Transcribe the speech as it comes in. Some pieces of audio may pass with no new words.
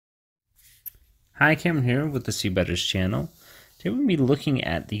Hi, Cameron here with the See Betters channel. Today we're going to be looking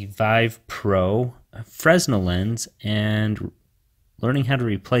at the Vive Pro Fresnel lens and learning how to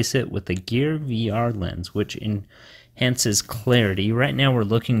replace it with the Gear VR lens, which enhances clarity. Right now we're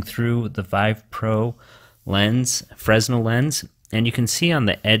looking through the Vive Pro lens, Fresnel lens, and you can see on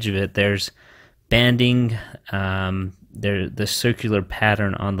the edge of it there's banding. The circular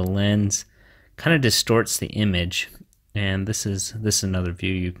pattern on the lens kind of distorts the image. And this is another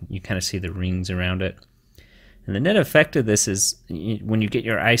view. You kind of see the rings around it. And the net effect of this is when you get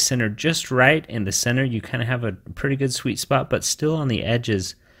your eye center just right in the center, you kind of have a pretty good sweet spot, but still on the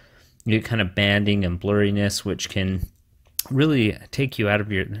edges, you get kind of banding and blurriness, which can really take you out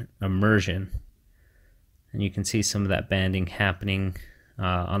of your immersion. And you can see some of that banding happening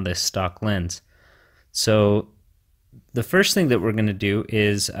on this stock lens. So the first thing that we're going to do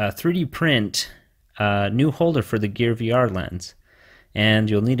is 3D print new holder for the Gear VR lens, and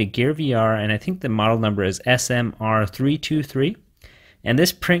you'll need a Gear VR, and I think the model number is SMR323, and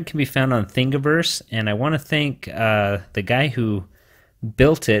this print can be found on Thingiverse. And I want to thank the guy who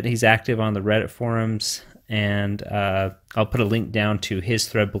built it. He's active on the Reddit forums, and I'll put a link down to his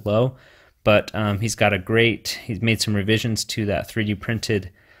thread below, but he's made some revisions to that 3D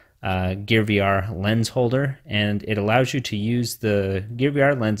printed Gear VR lens holder, and it allows you to use the Gear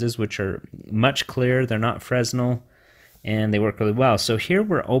VR lenses, which are much clearer. They're not Fresnel, and they work really well. So here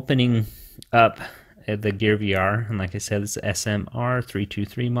we're opening up the Gear VR, and like I said, it's the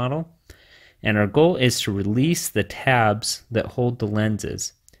SMR323 model, and our goal is to release the tabs that hold the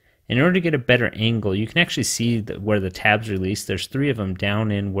lenses. In order to get a better angle, you can actually see where the tabs release. There's 3 of them down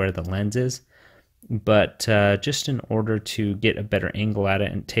in where the lens is. But just in order to get a better angle at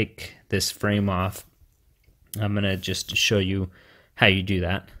it and take this frame off, I'm going to just show you how you do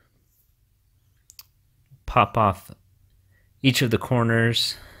that. Pop off each of the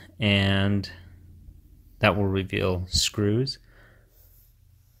corners, and that will reveal screws.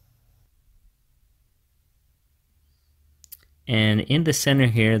 And in the center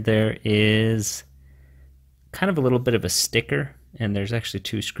here, there is kind of a little bit of a sticker, and there's actually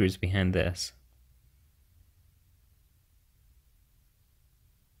 2 screws behind this.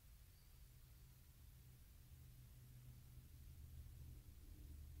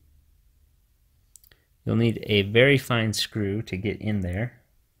 You'll need a very fine screw to get in there,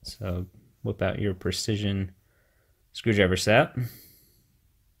 so whip out your precision screwdriver set.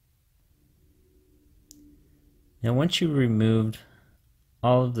 Now once you've removed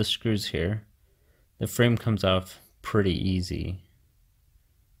all of the screws here, the frame comes off pretty easy.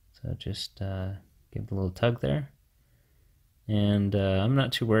 So just give it a little tug there. And I'm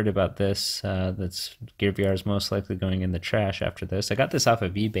not too worried about this. That's Gear VR is most likely going in the trash after this. I got this off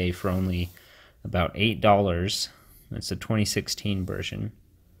of eBay for only about $8. It's a 2016 version.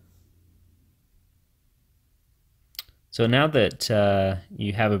 So now that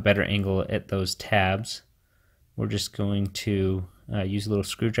you have a better angle at those tabs, we're just going to use a little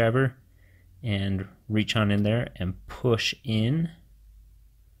screwdriver and reach on in there and push in.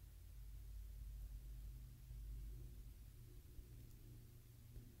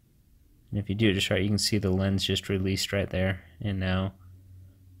 And if you do it just right, you can see the lens just released right there, and now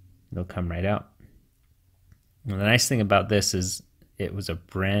it'll come right out. And the nice thing about this is it was a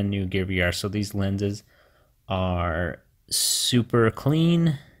brand new Gear VR, so these lenses are super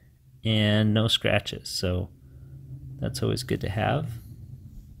clean and no scratches, so that's always good to have.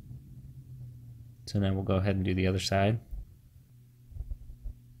 So now we'll go ahead and do the other side.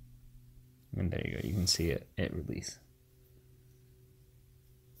 And there you go, you can see it release.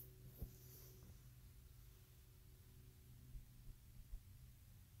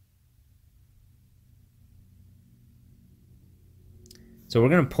 So we're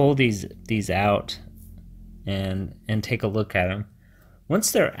going to pull these out and take a look at them.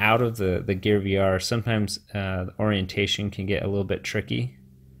 Once they're out of the Gear VR, sometimes the orientation can get a little bit tricky,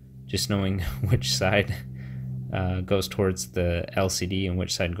 just knowing which side goes towards the LCD and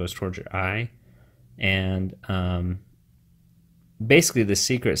which side goes towards your eye. And basically the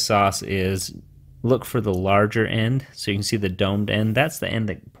secret sauce is look for the larger end. So you can see the domed end. That's the end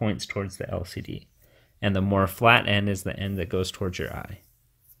that points towards the LCD. And the more flat end is the end that goes towards your eye.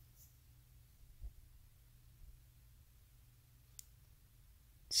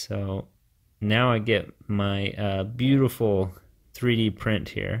 So now I get my beautiful 3D print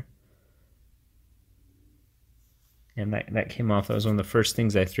here. And that came off. That was one of the first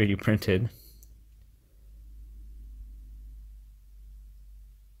things I 3D printed.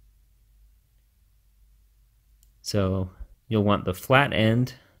 So you'll want the flat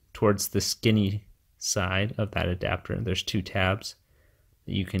end towards the skinny side of that adapter. There's 2 tabs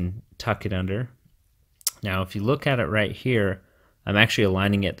that you can tuck it under, Now, if you look at it right here, I'm actually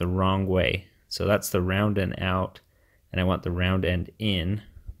aligning it the wrong way. So that's the round end out, and I want the round end in.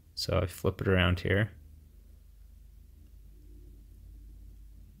 So I flip it around here.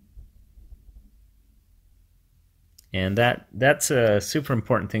 And that's a super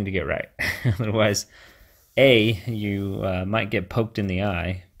important thing to get right. Otherwise, you might get poked in the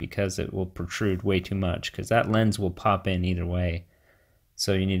eye because it will protrude way too much, because that lens will pop in either way.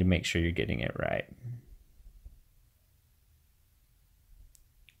 So you need to make sure you're getting it right.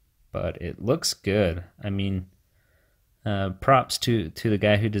 But it looks good. I mean, props to the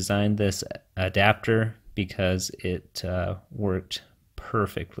guy who designed this adapter, because it worked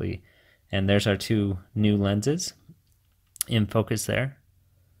perfectly. And there's our two new lenses in focus there,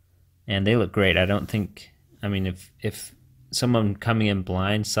 and they look great. I don't think, I mean, if someone coming in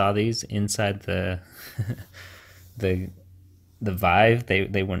blind saw these inside the the Vive,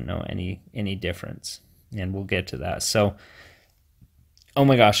 they wouldn't know any difference, and we'll get to that. So, oh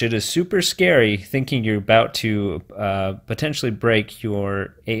my gosh, it is super scary thinking you're about to potentially break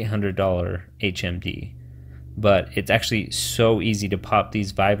your $800 HMD. But it's actually so easy to pop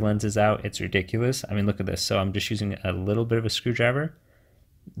these Vive lenses out. It's ridiculous. I mean, look at this. So I'm just using a little bit of a screwdriver.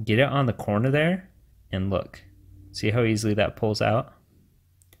 Get it on the corner there, and look. See how easily that pulls out?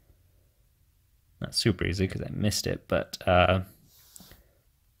 Not super easy because I missed it, but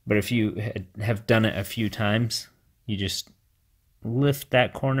if you have done it a few times, you just lift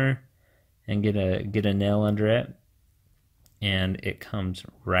that corner and get a nail under it, and it comes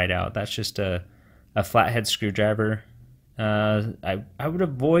right out. That's just a flathead screwdriver. I would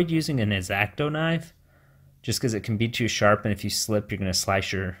avoid using an X-Acto knife, just because it can be too sharp, and if you slip, you're going to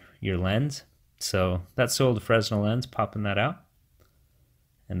slice your lens. So that's the old Fresnel lens, popping that out.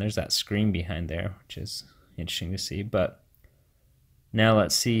 And there's that screen behind there, which is interesting to see. But now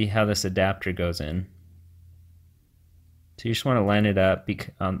let's see how this adapter goes in. So you just want to line it up,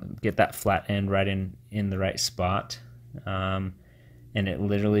 get that flat end right in the right spot, and it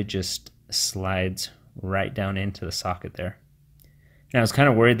literally just slides right down into the socket there. Now, I was kind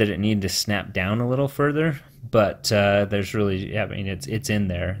of worried that it needed to snap down a little further, but there's really, I mean, it's in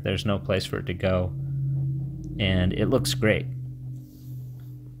there. There's no place for it to go, and it looks great.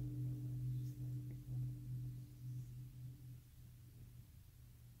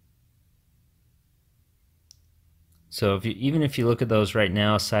 So even if you look at those right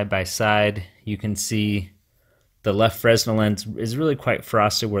now side by side, you can see the left Fresnel lens is really quite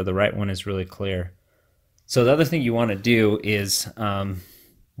frosted, where the right one is really clear. So the other thing you want to do is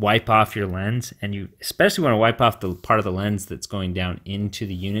wipe off your lens, and you especially want to wipe off the part of the lens that's going down into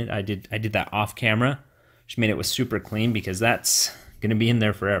the unit. I did that off camera, which made it super clean, because that's going to be in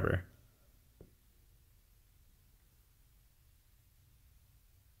there forever.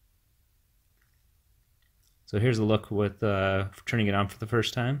 So here's a look with turning it on for the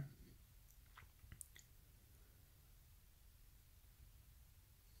first time.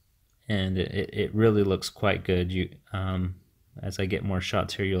 And it really looks quite good. As I get more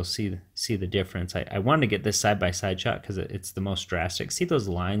shots here, you'll see the difference. I wanted to get this side-by-side shot because it's the most drastic. See those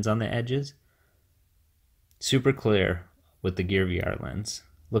lines on the edges? Super clear with the Gear VR lens.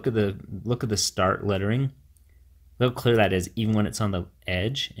 Look at the start lettering. Look how clear that is, even when it's on the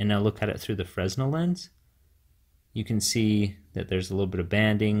edge. And now look at it through the Fresnel lens. You can see that there's a little bit of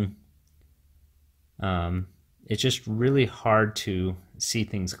banding. It's just really hard to see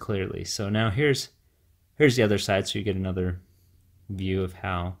things clearly. So now here's the other side, so you get another view of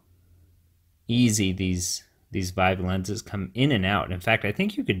how easy these Vive lenses come in and out. In fact, I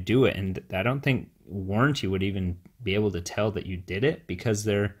think you could do it, and I don't think warranty would even be able to tell that you did it, because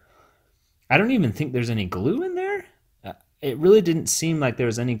I don't even think there's any glue in there. It really didn't seem like there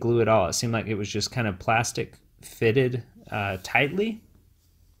was any glue at all. It seemed like it was just kind of plastic fitted tightly,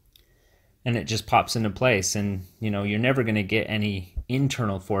 and it just pops into place. And you're never going to get any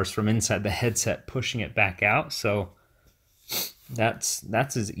internal force from inside the headset pushing it back out. So that's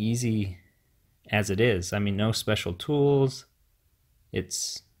as easy as it is. I mean, no special tools.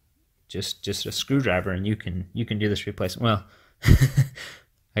 It's just a screwdriver, and you can do this replacement. Well,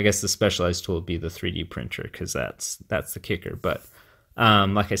 I guess the specialized tool would be the 3D printer, because that's the kicker. But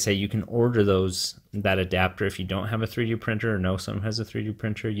like I say, you can order that adapter if you don't have a 3D printer or know someone has a 3D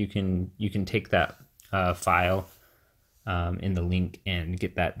printer. You can take that file in the link and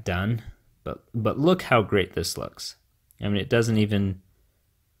get that done. But look how great this looks. I mean, it doesn't even.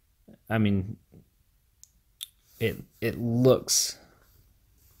 I mean, it looks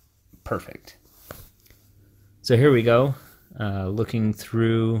perfect. So here we go, looking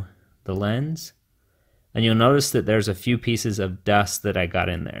through the lens. And you'll notice that there's a few pieces of dust that I got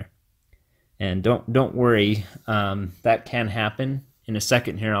in there. And don't worry, that can happen. In a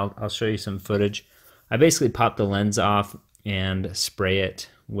second here, I'll show you some footage. I basically pop the lens off and spray it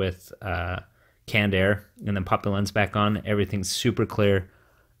with canned air, and then pop the lens back on. Everything's super clear.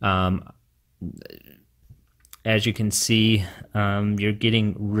 As you can see, you're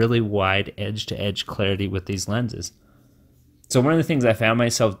getting really wide edge-to-edge clarity with these lenses. So one of the things I found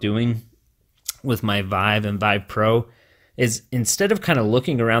myself doing with my Vive and Vive Pro is, instead of kind of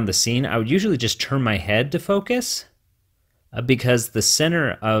looking around the scene, I would usually just turn my head to focus, because the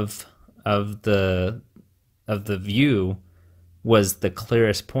center of the view was the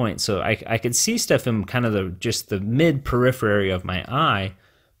clearest point. So I could see stuff in kind of just the mid periphery of my eye,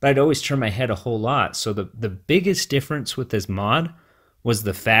 but I'd always turn my head a whole lot. So the biggest difference with this mod was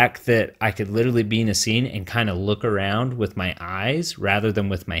the fact that I could literally be in a scene and kind of look around with my eyes rather than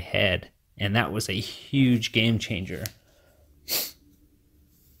with my head. And that was a huge game changer.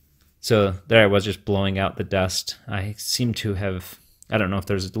 So there I was, just blowing out the dust. I seem to have, I don't know if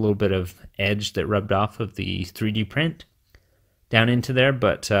there's a little bit of edge that rubbed off of the 3D print down into there,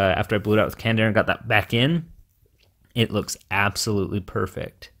 but after I blew it out with canned air and got that back in, it looks absolutely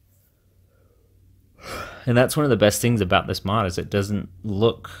perfect. And that's one of the best things about this mod, is it doesn't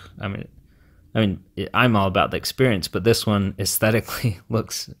look, I'm all about the experience, but this one aesthetically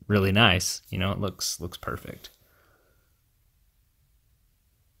looks really nice. You know, it looks perfect.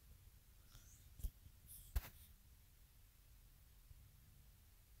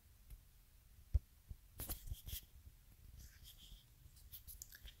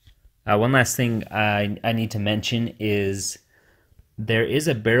 One last thing I need to mention is there is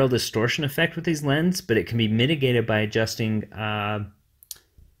a barrel distortion effect with these lenses, but it can be mitigated by adjusting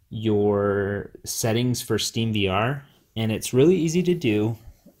your settings for SteamVR, and it's really easy to do.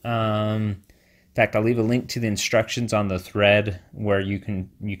 In fact, I'll leave a link to the instructions on the thread where you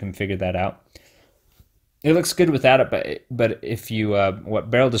can figure that out. It looks good without it, but if you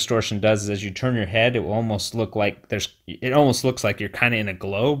what barrel distortion does is, as you turn your head, it will almost look like it almost looks like you're kind of in a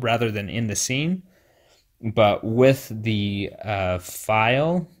globe rather than in the scene. But with the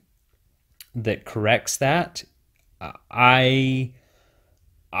file that corrects that, I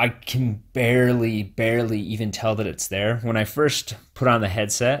can barely even tell that it's there. When I first put on the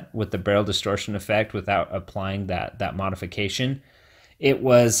headset with the barrel distortion effect without applying that modification, it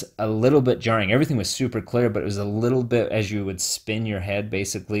was a little bit jarring. Everything was super clear, but it was a little bit, as you would spin your head,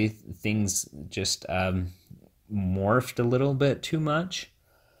 basically, things just morphed a little bit too much.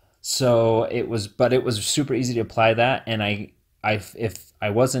 So it was super easy to apply that, and if I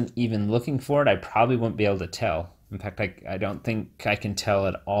wasn't even looking for it, I probably wouldn't be able to tell. In fact, I don't think I can tell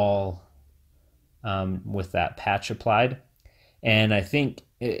at all with that patch applied. And I think,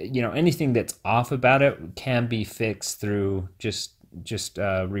 you know, anything that's off about it can be fixed through just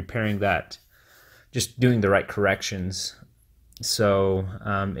repairing that, just doing the right corrections. So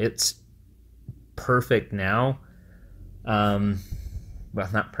it's perfect now. Well,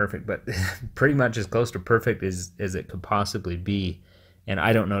 not perfect, but pretty much as close to perfect as it could possibly be, and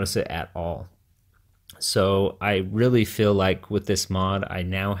I don't notice it at all. So I really feel like with this mod, I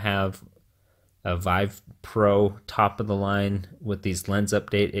now have a Vive Pro top of the line with these lens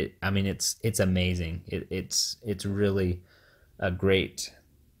update. It's amazing. It's really a great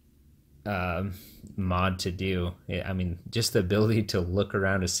mod to do. Just the ability to look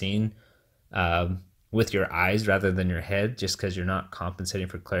around a scene with your eyes rather than your head, just because you're not compensating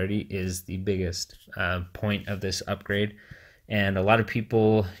for clarity, is the biggest point of this upgrade. And a lot of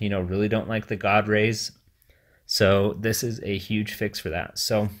people, you know, really don't like the God rays. So this is a huge fix for that.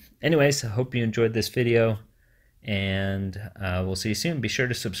 So anyways, I hope you enjoyed this video, and we'll see you soon. Be sure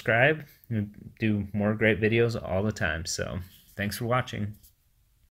to subscribe. We do more great videos all the time. So thanks for watching.